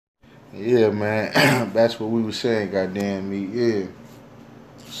Yeah, man. That's what we were saying, goddamn me. Yeah.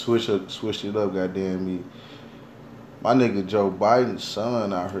 Switch it up, goddamn me. My nigga Joe Biden's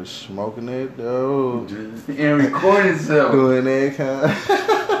son out here smoking that though. And recording himself. Doing that kind.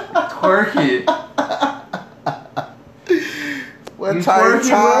 Twerk it. What type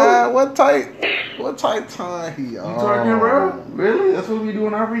time? What type time he on? You twerking, bro? Really? That's what we do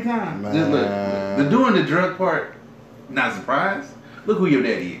in our free time. Man. Just look, the doing the drug part, not surprised. Look who your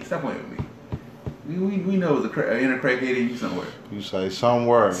daddy is. Stop playing with me. We know there's an inner crackhead in you somewhere. You say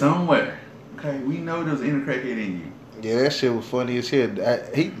somewhere. Somewhere. Okay, we know there's an inner crackhead in you. Yeah, that shit was funny as hell.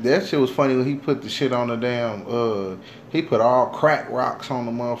 That shit was funny when he put the shit on the damn. He put all crack rocks on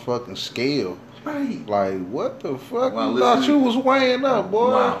the motherfucking scale. Right. Like, what the fuck? While You thought you was weighing up,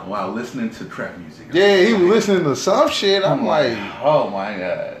 boy. While listening to trap music. Yeah, he was listening to some shit. I'm like, oh my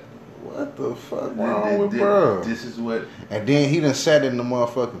god. what the fuck wrong with bro? This is what. And then he done sat in the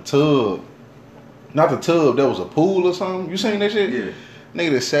motherfucking tub. Not the tub, there was a pool or something. You seen that shit? Yeah.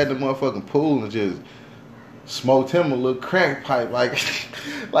 Nigga that sat in the motherfucking pool and just smoked him a little crack pipe, like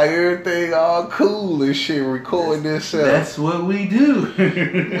everything all cool and shit, recording this. That's what we do.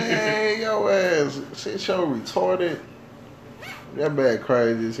 Man, your ass, shit, so retarded. That bad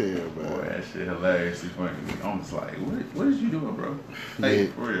crazy as hell, man. Boy, that shit hilariously funny. I'm just like, what is you doing, bro? Hey,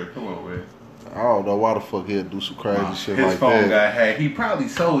 for real, come on, man. I don't know why the fuck he'll do some crazy shit his like phone that. got hacked. He probably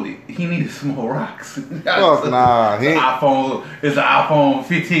sold it. He needed some more rocks. Fuck nah. It's an iPhone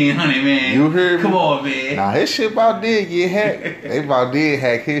 1500, man. You hear me? Come on, man. Nah, his shit about did get hacked. They about did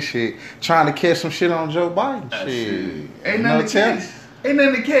hack his shit. Trying to catch some shit on Joe Biden. Shit. Ain't nothing to catch. Ain't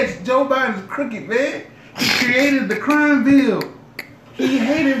nothing to catch. Joe Biden's crooked, man. He created the crime bill. He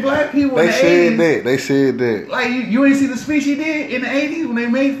hated black people in the 80s. They said that. Like, you ain't see the speech he did in the 80s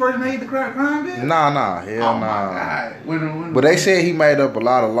when they first made the crime bill? Nah, hell oh nah. My God. But they said he made up a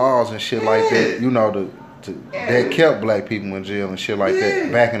lot of laws and shit like that, you know, that kept black people in jail and shit like that.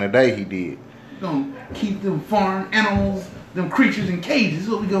 Back in the day, he did. Gonna keep them farm animals, them creatures in cages.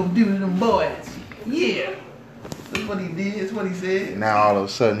 What we gonna do to them boys? Yeah. That's what he did. That's what he said. Now all of a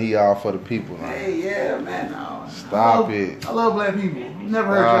sudden he all for the people now. Hey, yeah, man. No. Stop it. I love black people.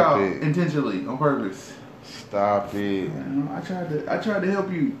 Never hurt y'all intentionally, on purpose. Stop it. I tried to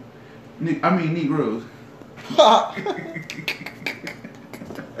help you. I mean, Negroes.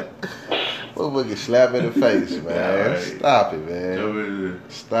 Motherfucker slap in the face, man. Right. Stop it, man.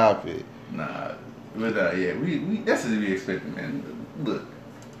 Stop it. Nah, but yeah, we that's what we expected, man. Look,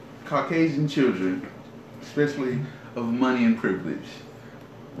 Caucasian children, especially of money and privilege,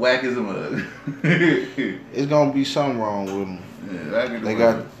 whack as a mug. It's gonna be something wrong with them. Yeah, they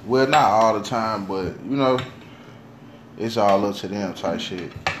got not all the time, but you know, it's all up to them type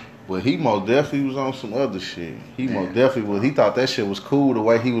shit. But he most definitely was on some other shit. He most definitely was. He thought that shit was cool the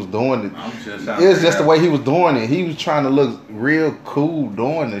way he was doing it. It was just the way he was doing it. He was trying to look real cool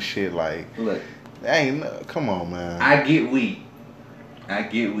doing this shit. Like, look, come on, man. I get weed.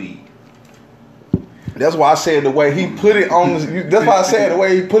 That's why I said the way he put it on. That's why I said the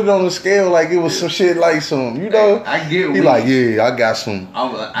way he put it on the scale, like it was some shit, like some, you know. I get weed. He like, yeah, I got some.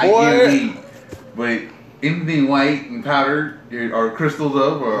 I get weed, but anything white and powdered or crystals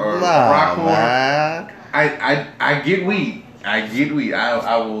up or rock horn, I get weed.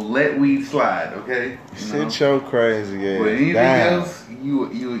 I will let weed slide. Okay. Sit your crazy ass. But anything else,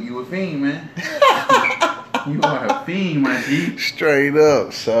 you a fiend, man. You are a fiend, my G. Straight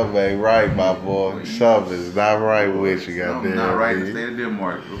up, something ain't right, my boy. Something's not right with you, goddamn. Not right in the state of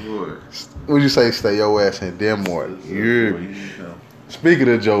Denmark. What'd you say? Stay your ass in Denmark. Yeah. Speaking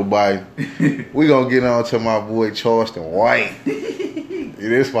of Joe Biden, we gonna get on to my boy Charleston White.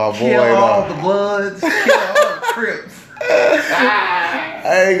 This my boy. Kill all the Bloods. Kill all the Crips.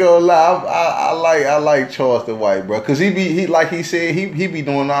 I ain't gonna lie, I like Charleston White, bro, cause he like he said he be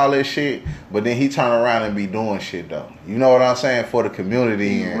doing all that shit, but then he turn around and be doing shit though. You know what I'm saying, for the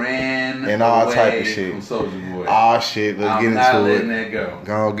community and all type of shit. Soulja Boy. Oh shit, let's get into it. I'm not letting that go.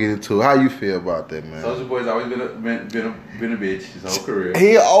 Gonna get into it. How you feel about that, man? Soulja Boy's always been a bitch his whole career.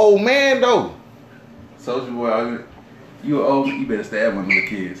 He an old man though. Soulja Boy always. You old, you better stab one of the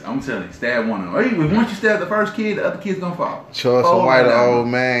kids. I'm telling you, stab one of them. Or once you stab the first kid, the other kid's gonna fall. Charleston White, an old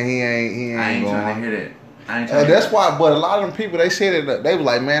man, he ain't I ain't going. trying to hear that. That's why, but a lot of them people, they said that they was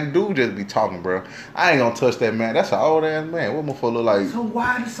like, man, dude just be talking, bro. I ain't gonna touch that man. That's an old ass man. What motherfucker look like? So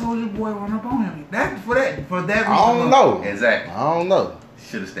why did Soulja Boy run up on him? For that reason. I don't know. Exactly. I don't know.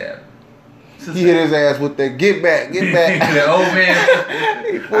 Should have stabbed him. He hit his ass with that get back. The old man,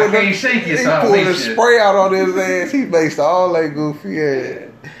 I can't shake it. He pulled the spray out on his ass. He based all that goofy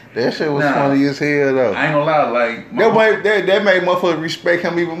ass. That shit was funny as hell though. I ain't gonna lie, like that made motherfuckers respect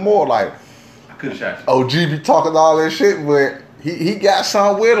him even more. Like I could have shot you. OG be talking all that shit, but he got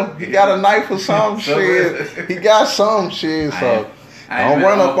something with him. He got a knife or some shit. He got some shit. So don't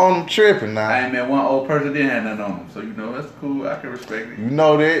run up on him tripping now. I ain't met one old person that didn't have nothing on him. So you know that's cool. I can respect it. You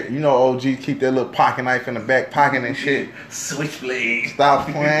know that. You know OG keep that little pocket knife in the back pocket and shit. Switchblade. Stop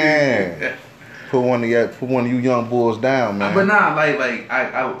playing. Put one of you young bulls down, man. But nah,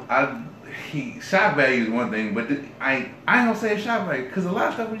 he shot value is one thing, but I ain't gonna say it's shot value because a lot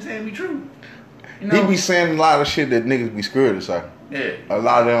of stuff he's saying be true. You know? He be saying a lot of shit that niggas be scared to say. Yeah. A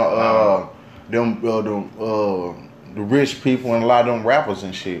lot of the rich people and a lot of them rappers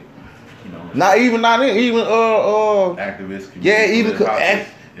and shit. You know. Not even activists. Yeah, even that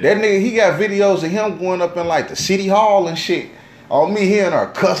nigga, he got videos of him going up in like the city hall and shit. On me hearing her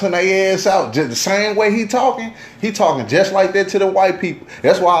cussing their ass out just the same way he talking just like that to the white people.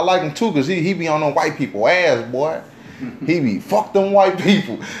 That's why I like him too, cause he be on them white people ass, boy. He be fuck them white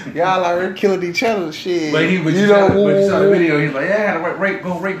people. Y'all out here killing each other, shit. But you saw the video. He's like, yeah, I gotta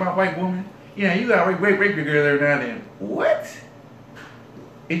go rape my white woman. Yeah, you gotta rape your girl every now and then. What?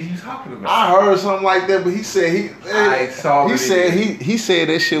 Is you talking about? I heard something like that, but he said he said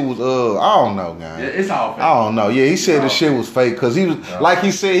that shit was I don't know, guys. Yeah, it's all fake. I don't know. Yeah, he said the shit was fake because he was like he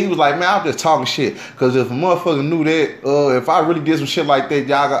said he was like, man, I'm just talking shit. Because if a motherfucker knew that, if I really did some shit like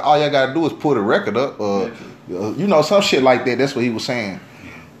that, all y'all gotta do is put a record up, you know, some shit like that. That's what he was saying.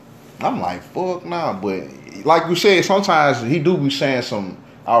 I'm like, fuck nah, but like you said, sometimes he do be saying some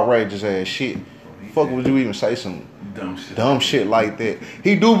outrageous ass shit. Fuck would you even say some dumb shit like that?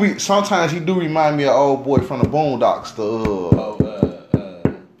 Sometimes he do remind me of old boy from the Boondocks,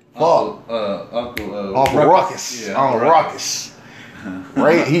 Uncle Ruckus. Yeah, Uncle Ruckus.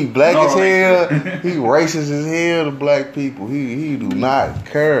 He black as hell. He racist as hell to black people. He do not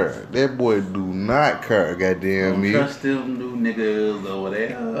care. That boy do not care. Goddamn me. Trust them new niggas over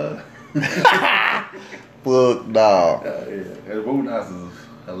there. Fuck dog. The Boondocks is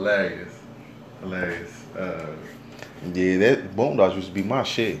hilarious. Yeah, that Boondocks used to be my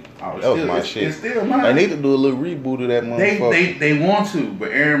shit. That was my shit. It's still mine. They need to do a little reboot of that motherfucker. They want to,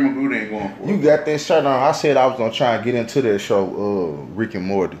 but Aaron McGruder ain't going for it. You got that shirt on. I said I was gonna try and get into that show, Rick and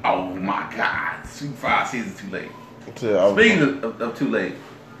Morty. Oh my God, 5 seasons too late. Speaking of too late,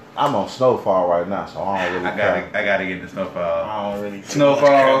 I'm on Snowfall right now, so I don't really care. I gotta get into Snowfall. I don't really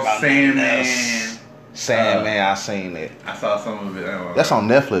Snowfall, Sandman. Sandman, I seen it. I saw some of it. That's on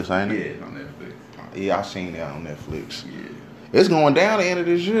Netflix, ain't it? Yeah, it's on Netflix. Yeah, I seen that on Netflix. Yeah. It's going down the end of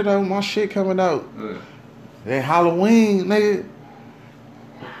this year though. My shit coming out. That Halloween, nigga.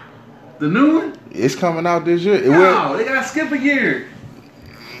 The new one? It's coming out this year. No, they gotta skip a year.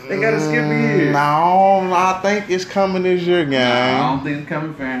 No, I think it's coming this year, gang. No, I don't think it's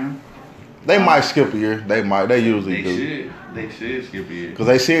coming, fam. They might skip a year. They might. They usually do. They should skip a year. Because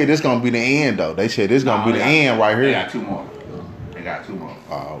they said this gonna be the end though. They said this gonna be the end right here. They got two more.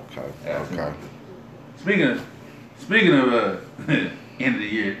 Oh, okay. Okay. Speaking of end of the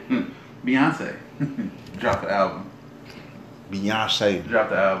year, Beyonce dropped the album. Beyonce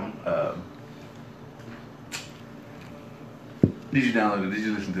dropped the album. Did you download it? Did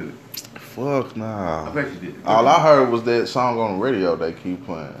you listen to it? Fuck nah. I bet you did. All I heard was that song on the radio they keep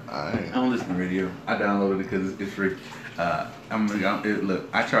playing. I don't listen to radio. I downloaded it because it's free. Look,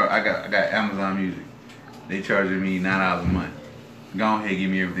 I got Amazon Music. They charging me $9 a month. Go ahead,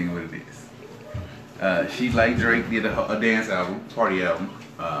 give me everything what it is. She, like Drake, did a dance album, party album.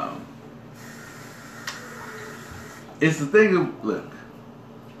 It's the thing of, look,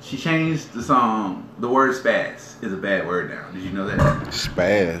 she changed the song. The word spaz is a bad word now. Did you know that?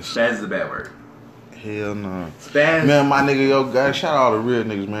 Spaz. Spaz is a bad word. Hell no. Spaz. Man, my nigga, yo, guy, shout out all the real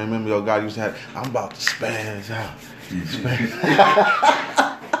niggas, man. Remember, yo, guy used to have, I'm about to spaz out.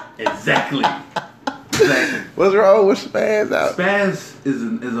 Spaz. Exactly. What's wrong with spaz out? Spaz is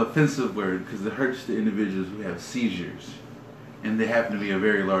an offensive word because it hurts the individuals who have seizures, and they happen to be a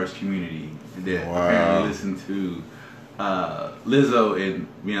very large community that apparently listen to Lizzo and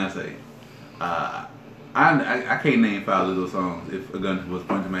Beyonce. I can't name 5 Lizzo songs if a gun was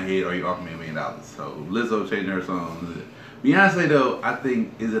pointed to my head or you offered me $1 million. So Lizzo changing her songs. Beyonce though, I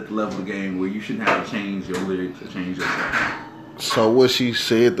think is at the level of the game where you shouldn't have to change your lyrics or change your song. So what she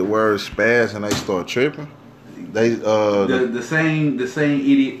said the word spaz and they start tripping? They the same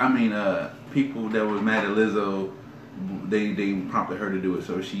idiot. I mean, people that were mad at Lizzo, they prompted her to do it.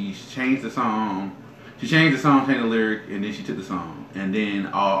 So she changed the song. She changed the song, changed the lyric, and then she took the song. And then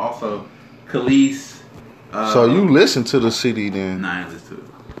also Khalees. So you listened to the CD then? Nah, I didn't listen to it.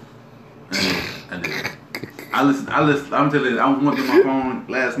 I did. I I listen. I'm telling you, I was looking at my phone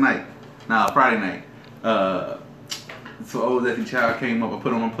last night. Friday night. So Old Destiny Child came up. I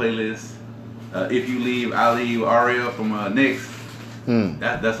put on my playlist. If You Leave, I Leave. Ariel from Next.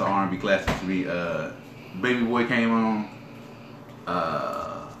 That's an R&B classic to me. Baby Boy came on.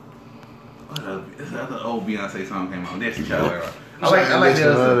 What other old Beyonce song came on? Destiny Child. I like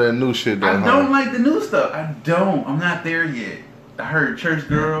that new shit. Though, I don't like the new stuff. I'm not there yet. I heard Church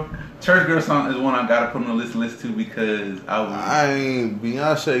Girl. Church Girl song is one I gotta put on the list to listen to because I ain't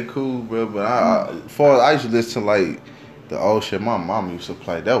Beyonce cool, bro. But I used to listen to like the old shit my mom used to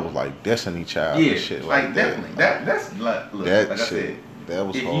play. That was like Destiny Child and shit like definitely. That's like, look, that like shit. I said. That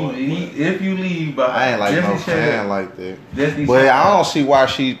was if hard. If you leave, I ain't like Destiny no fan like that. Destiny but Child. I don't see why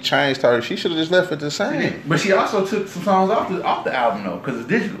she changed her. She should have just left it the same. But she also took some songs off the album though, because it's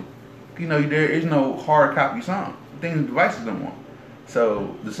digital. You know, there is no hard copy song. Things devices don't want.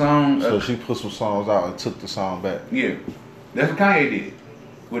 So the song. So she put some songs out and took the song back. Yeah, that's what Kanye did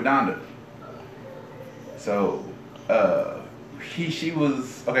with Donda. So she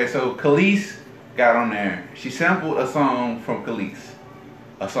was okay. So Khalees got on there. She sampled a song from Khalees,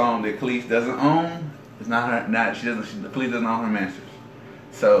 a song that Khalees doesn't own. It's not her. Khalees doesn't own her masters.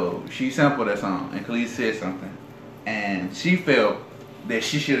 So she sampled that song, and Khalees said something, and she felt that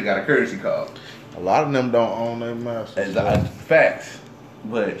she should have got a courtesy call. A lot of them don't own their masters. Facts.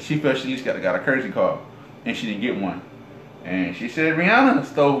 But she felt she at least got a courtesy call, and she didn't get one. And she said Rihanna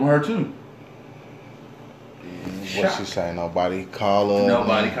stole from her too. What she say? Nobody call her.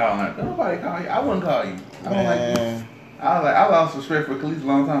 Nobody calling her. Nobody call you. I wouldn't call you. I don't like you. I lost respect for Khalees a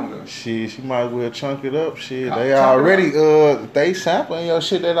long time ago. She might as well chunk it up. Shit, they already they sampling your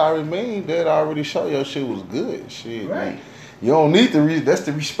shit. That already mean that already show your shit was good. Shit, right. Man. You don't need to. That's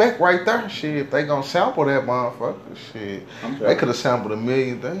the respect right there. Shit, if they gonna sample that motherfucker, shit, they could have sampled a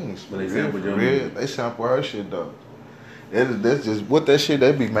million things. But they sampled your music. They sample her shit though. That's just what that shit.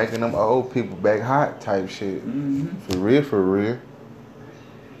 They be making them old people back hot type shit. For real.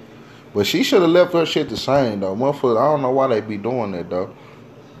 But she should have left her shit the same though. Motherfucker, I don't know why they be doing that though.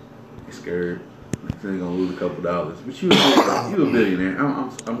 You scared? They're gonna lose a couple dollars. But you a billionaire.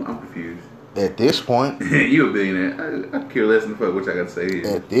 I'm confused. At this point, you a billionaire. I care less than fuck what I gotta say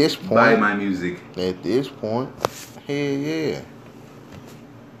here. At this point, buy my music. At this point, hell yeah.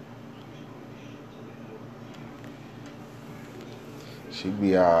 She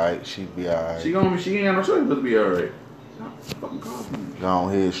be alright. She ain't got no choice but to be alright. Fucking call me. Go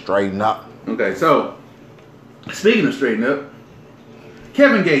ahead, straighten up. Okay, so speaking of straighten up,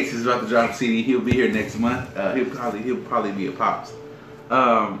 Kevin Gates is about to drop a CD. He'll be here next month. He'll probably be a Pops.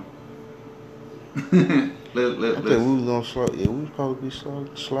 I think we was gonna slide. Yeah, we probably be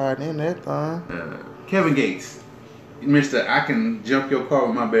sliding in that thing. Kevin Gates, Mister, I can jump your car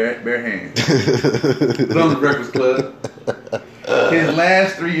with my bare hands. Put on the Breakfast Club. His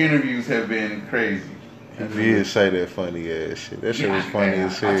last 3 interviews have been crazy. He did say that funny ass shit. That shit was funny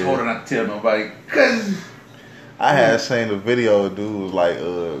as hell. I told her not to tell nobody, cause I had seen a video. Dude was like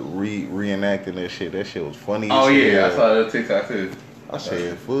reenacting that shit. That shit was funny. Oh yeah, I saw that TikTok too. I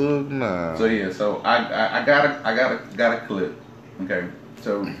said, "Fuck nah." So yeah, so I got a clip. Okay,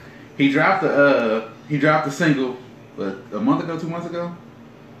 so he dropped a single, but a month ago, 2 months ago.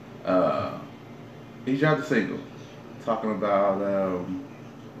 He dropped a single talking about oh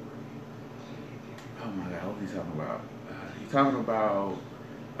my god, what was he talking about? He's talking about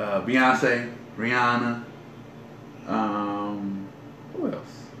Beyonce, Rihanna, who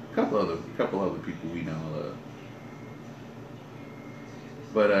else? A couple other people we know and love.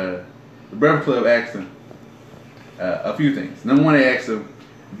 But the Breakfast Club asked him a few things. Number one, they asked him,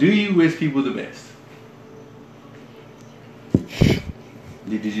 "Do you wish people the best?"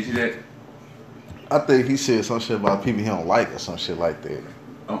 Did you see that? I think he said some shit about people he don't like or some shit like that.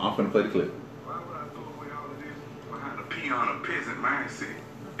 I'm finna play the clip. Why would I throw away all of this behind a peon a peasant mindset?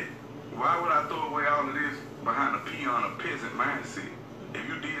 Why would I throw away all of this behind a peon a peasant mindset? If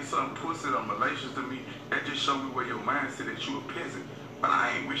you did something pussy or malicious to me, that just showed me where your mindset that you a peasant. But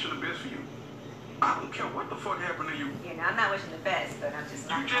I ain't wishing the best for you. I don't care what the fuck happened to you. You know, I'm not wishing the best, but I'm just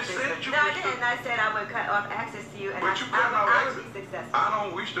not. You just said you. No, I didn't. I said I would cut off access to you, and But you cut off I access. would be successful. I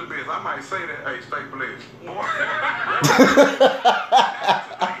don't wish the best. I might say that. Hey, stay blessed. Boy.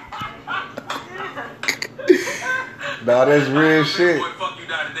 Nah, that's real shit. Boy, fuck you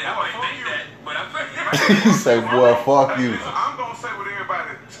down today. I might think that, but I'm You say, boy, fuck you. I'm gonna say what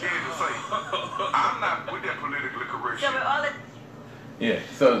everybody scared to say. I'm not with that politically correct So shit. with all the Yeah.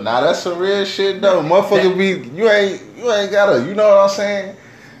 So Nah, that's some real shit though. Motherfucker be you ain't gotta, you know what I'm saying?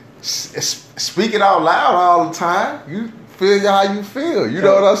 Speak it out loud all the time. You feel how you feel. You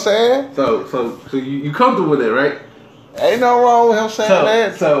know what I'm saying? So you comfortable with that, right? Ain't no wrong with him saying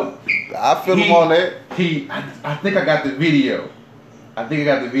that. So I feel him on that. I think I got the video. I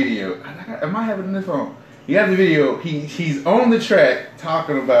am I having this phone? He got the video. He's on the track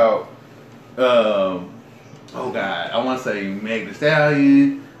talking about oh God, I want to say Meg Thee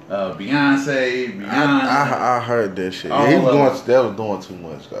Stallion, Beyonce. I heard that shit. Yeah, that was doing too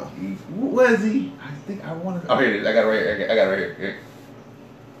much though. Was he? I think I want to. Oh, here it is. I got it right here.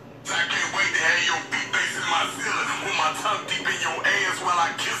 I can't wait to have your big face in my ceiling. With my tongue deep in your ass while I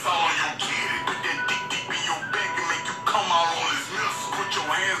kiss all on your kitty. Put that dick deep in your back and make you come out on this milk. Put your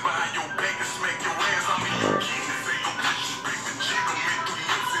hands behind your back and smack your ass. I'm in your kitchen. Say your bitch is big and jiggle me through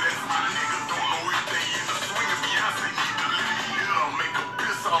Nipsey. That's my nigga. Don't know if they in the swing of Beyonce. Need to let it up. Make a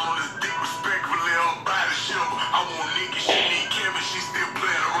piss all on this dick respectfully. I'll buy the shit. I want Nikki. She need Kevin. She still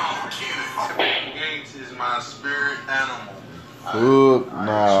playing around with Kenny. Gates is my spirit animal.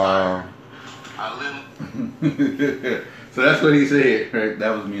 Nah. So that's what he said, right?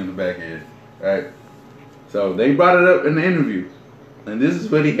 That was me on the back end, right? So they brought it up in the interview, and this is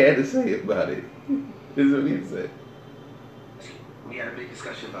what he had to say about it. This is what he had to say. We had a big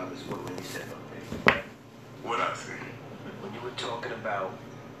discussion about this one when you said something. What I say? When you were talking about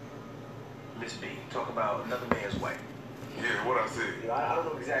Miss B, talk about another man's wife. Yeah, what I said? You know, I don't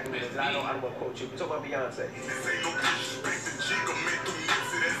know exactly what it is. I don't want to quote you. We're talking about Beyonce. This ain't no disrespect to Jigga, man, through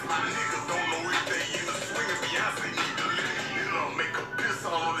Nipsey. That's my nigga. Don't know if they in the swing of Beyonce. Need to let it up. Make a piss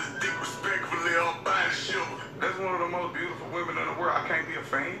all on this dick respectfully. I'll buy the shit. That's one of the most beautiful women in the world. I can't be a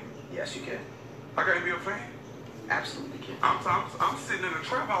fan. Yes, you can. I can't be a fan. Absolutely can. I'm sitting in the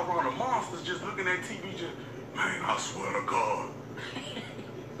trap house around the monsters just looking at TV just, man, I swear to God.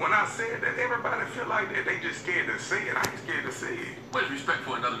 When I said that, everybody feel like that they just scared to say it. I ain't scared to say it. What is respect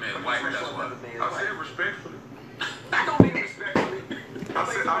for another man's wife? That's what. I said respectfully. I don't mean respectfully. I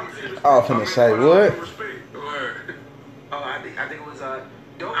said I was finna say what? Word. Oh, I think it was I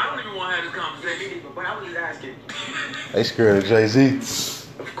don't even want to have this conversation. But I was just asking. They scared of Jay-Z.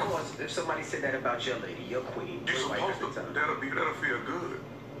 Of course, if somebody said that about your lady, your queen, You your wife at supposed the to, time. that'll feel good.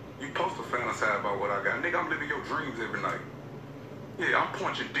 You supposed to fantasize about what I got. Nigga, I'm living your dreams every night. Yeah, I'm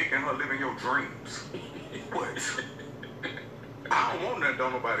punching dick in her living your dreams. What? I don't want that,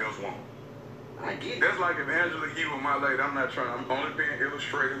 don't nobody else want. I get it. That's like if Angela Yee was my lady. I'm only being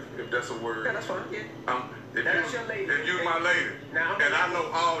illustrative, if that's a word. Yeah, that's fine. Yeah. If your lady. If you my lady, Now, and I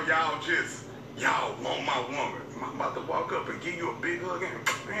know all y'all want my woman, I'm about to walk up and give you a big hug and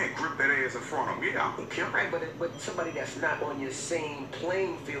grip that ass in front of me. Yeah, I don't care. Right, but somebody that's not on your same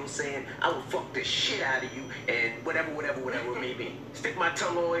playing field saying, I will fuck the shit out of you and whatever it may be. Stick my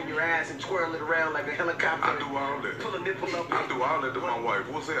tongue on your ass and twirl it around like a helicopter. I do all that. Pull a nipple up. I do all that to my wife.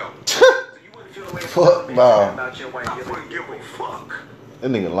 What's that? So you wouldn't feel the way Fuck no. about your wife. I wouldn't give a fuck. That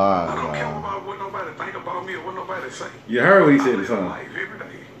nigga I don't lying, care man. about what nobody think about me or what nobody say. You heard what he said I to live something. life every day.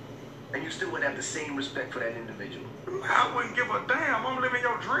 And you still would have the same respect for that individual. I wouldn't give a damn. I'm living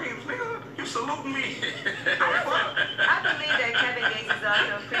your dreams, nigga. You salute me. The fuck? I believe that Kevin Gates is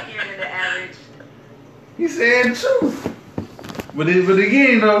also freakier than the average. He said the truth. But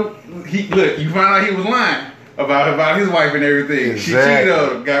again, though, you found out he was lying about his wife and everything. Exactly. She cheated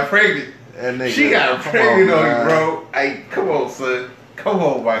on him, got pregnant. That nigga, She got come pregnant on man. you, bro. Hey, come on, son. Come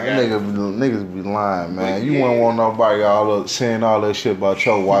on, my guy. Niggas be lying, man. But You yeah. wouldn't want nobody all up saying all that shit about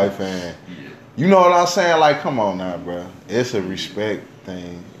your wife and you know what I'm saying? Like, come on now, bro. It's a respect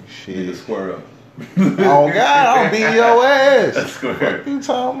thing. Nigga Shit. square up. Oh God, I'll beat your ass. Square. What you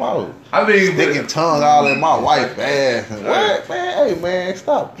talking about? I mean, Sticking tongue all in my wife's ass. And what, man? Hey, man,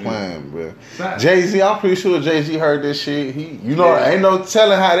 stop playing, bro. Jay-Z, I'm pretty sure Jay-Z heard this shit. Ain't no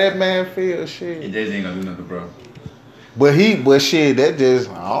telling how that man feels. Shit. Jay-Z ain't gonna do nothing, bro. But shit, that just,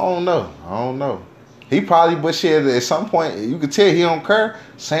 I don't know. He probably, but shit, at some point, you could tell he don't care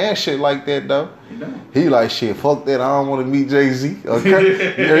saying shit like that, though. He like, shit, fuck that, I don't want to meet Jay-Z.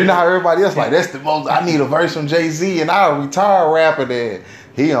 Okay? You know how everybody else like, that's the most, I need a verse from Jay-Z and I'll retire rapper that.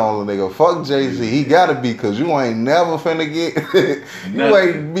 He on the nigga, fuck Jay-Z. He gotta be, cause you ain't never finna get, you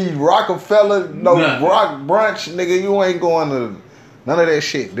ain't be Rockefeller, rock brunch, nigga, you ain't going to none of that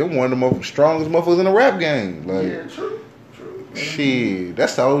shit. They're one of the most strongest motherfuckers in the rap game. Like, Yeah, true. shit,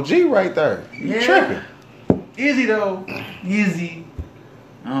 that's the OG right there. You tripping. Is he though? Is he?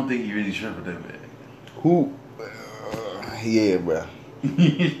 I don't think he really tripping that bad. Who? Yeah, bro.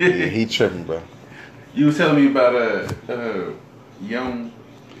 Yeah, he tripping, bro. You was telling me about young.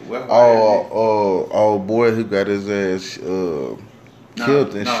 Boy who got his ass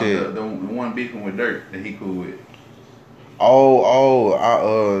killed and shit. The one beefing with Dirt that he cool with.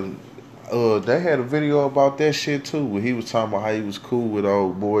 They had a video about that shit too, where he was talking about how he was cool with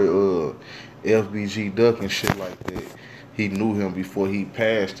old boy FBG Duck and shit like that. He knew him before he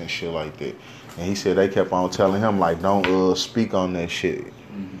passed and shit like that. And he said they kept on telling him like, don't speak on that shit.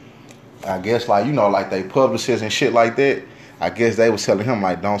 Mm-hmm. I guess like, you know, like they publicists and shit like that. I guess they was telling him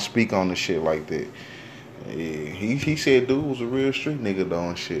like, don't speak on the shit like that. Yeah, he said dude was a real street nigga though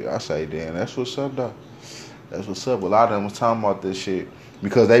and shit. I say, damn, that's what's up though. That's what's up. A lot of them was talking about this shit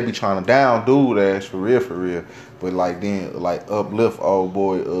because they be trying to down dude ass for real. But like then like uplift old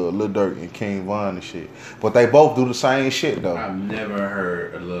boy Lil Durk and King Von and shit. But they both do the same shit though. I've never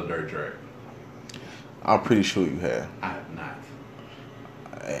heard a Lil Durk track. I'm pretty sure you have. I have not.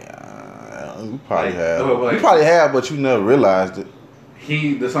 You probably Like, have. like- You probably have, but you never realized it.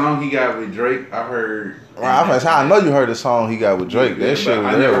 The song he got with Drake, I heard. Right, I know you heard the song he got with Drake. That shit was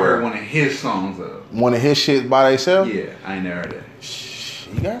I never everywhere. heard one of his songs though. One of his shit by themselves? Yeah, I ain't never heard that.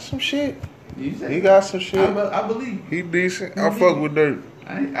 He got some shit. You say- He got some shit. I believe. He decent. I fuck with Dirt.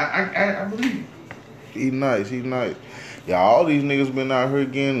 I believe. He nice. Yeah, all these niggas been out here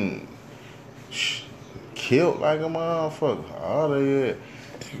getting killed like a motherfucker. All they at.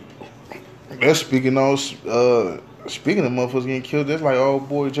 They're speaking of motherfuckers getting killed, that's like old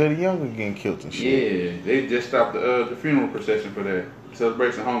boy J.D. Younger getting killed and shit. Yeah, they just stopped the funeral procession for that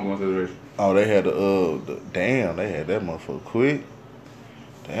celebration, homegoing celebration. Oh, they had they had that motherfucker quick.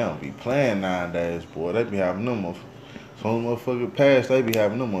 They don't be playing nowadays, boy. They be having them motherfuckers. Some motherfuckers pass, they be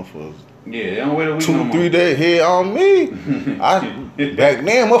having them motherfuckers. Yeah, they don't wait a week no more. 2-3 days here on me. Back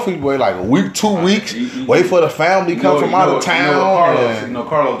then, motherfuckers wait like a week, 2 weeks. Wait for the family come from out of town.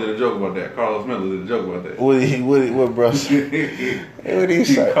 Carlos did a joke about that. Carlos Miller did a joke about that. What bro? What did he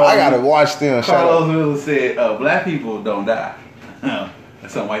say? I gotta watch them. Carlos Miller said, "Black people don't die."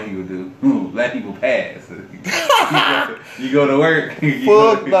 That's something white people do. Black people pass. You go to work.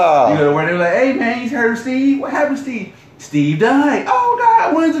 Fuck nah. You go to work. They're like, "Hey man, you heard of Steve? What happened, Steve? Steve died. Oh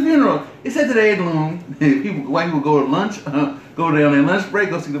God, when's the funeral? It's at today at noon. White people go to lunch, go there on their lunch break,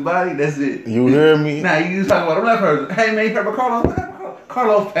 go see the body. That's it. You hear me? Nah, you just talking about a black person. Hey man, you heard about Carlos?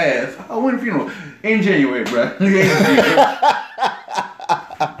 Carlos passed. Oh, when the funeral? In January, bro.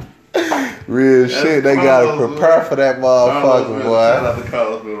 Real shit. They gotta prepare for that motherfucker, boy. Shout out to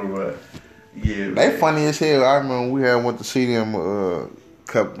Carlos Miller, boy. Yeah. They funny as hell. I remember we went to see them.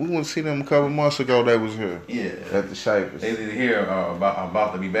 We went to see them a couple months ago. They was here. Yeah. At the Shapers. They did hear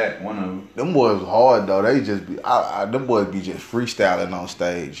about to be back. One of them. Them boys hard though. They just be. Them boys be just freestyling on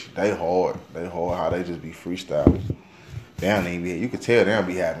stage. They hard. How they just be freestyling. They don't even be. You could tell they don't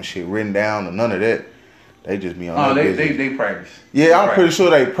be having shit written down or none of that. They just be on. Oh, they practice. Yeah, I'm pretty sure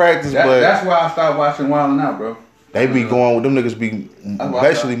they practice, but that's why I started watching Wild 'N Out, bro. They be going with them niggas. Be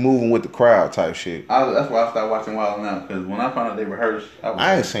basically moving with the crowd type shit. That's why I started watching Wild 'N Out, because when I found out they rehearsed,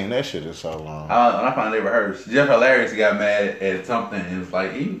 I ain't seen that shit in so long. When I found out they rehearsed, Jeff Hilarious got mad at something and was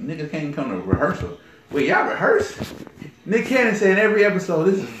like, "You niggas can't come to rehearsal." Wait, y'all rehearse? Nick Cannon said in every episode,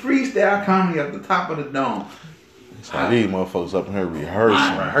 "This is freestyle comedy at the top of the dome." So these motherfuckers up in here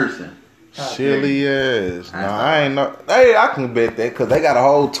rehearsing. Silly ass. No, I ain't know. Hey, I can bet that because they got a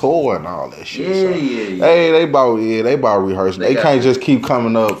whole tour and all that shit. Yeah. Hey, they about rehearsing. They can't just keep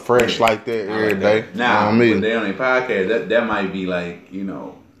coming up fresh like that every day. Now, on me. when they on their podcast, that might be like, a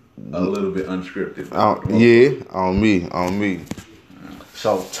little bit unscripted. Yeah, on me.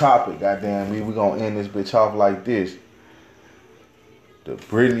 So topic, goddamn me, we gonna end this bitch off like this. The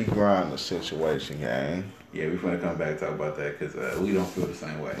Brittany Griner situation, gang. Yeah, we're gonna come back and talk about that because we don't feel the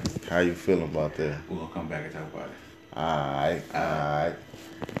same way. How you feeling about that? We're gonna come back and talk about it. Alright.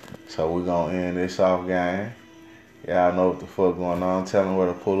 So we gonna end this off, gang. Y'all know what the fuck going on. Tell them where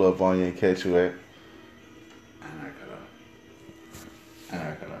to pull up on you and catch you at.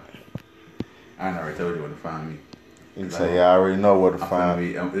 I already told you where to find me. You can say y'all already know where to find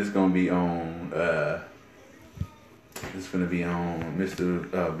me. It's gonna be on. It's gonna be on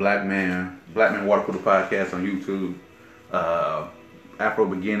Mr. Black Man Water Cooler Podcast on YouTube. Afro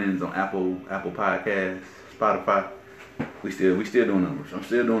Beginnings on Apple Podcasts, Spotify. We still doing numbers. I'm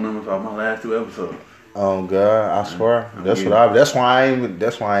still doing numbers off my last 2 episodes. Oh God, I swear. That's why I ain't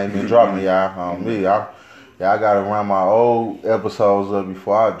been dropping y'all on me. Y'all gotta run my old episodes up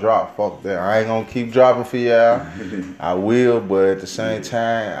before I drop. Fuck that. I ain't gonna keep dropping for y'all. I will, but at the same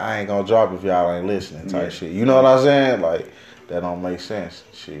time, I ain't gonna drop if y'all ain't listening type shit. You know what I'm saying? Like, that don't make sense.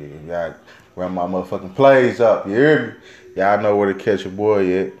 Shit, y'all run my motherfucking plays up. You hear me? Y'all know where to catch your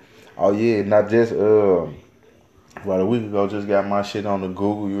boy at. Oh yeah, not just about a week ago, just got my shit on the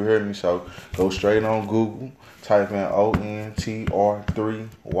Google. You heard me? So go straight on Google, type in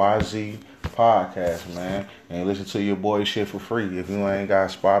ONTR3YZ podcast, man. And listen to your boy shit for free. If you ain't got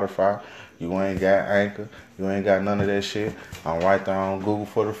Spotify, you ain't got Anchor, you ain't got none of that shit, I'm right there on Google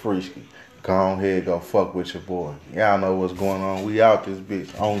for the Freeski. Go on ahead, go fuck with your boy. Y'all know what's going on. We out this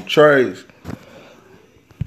bitch on Trace.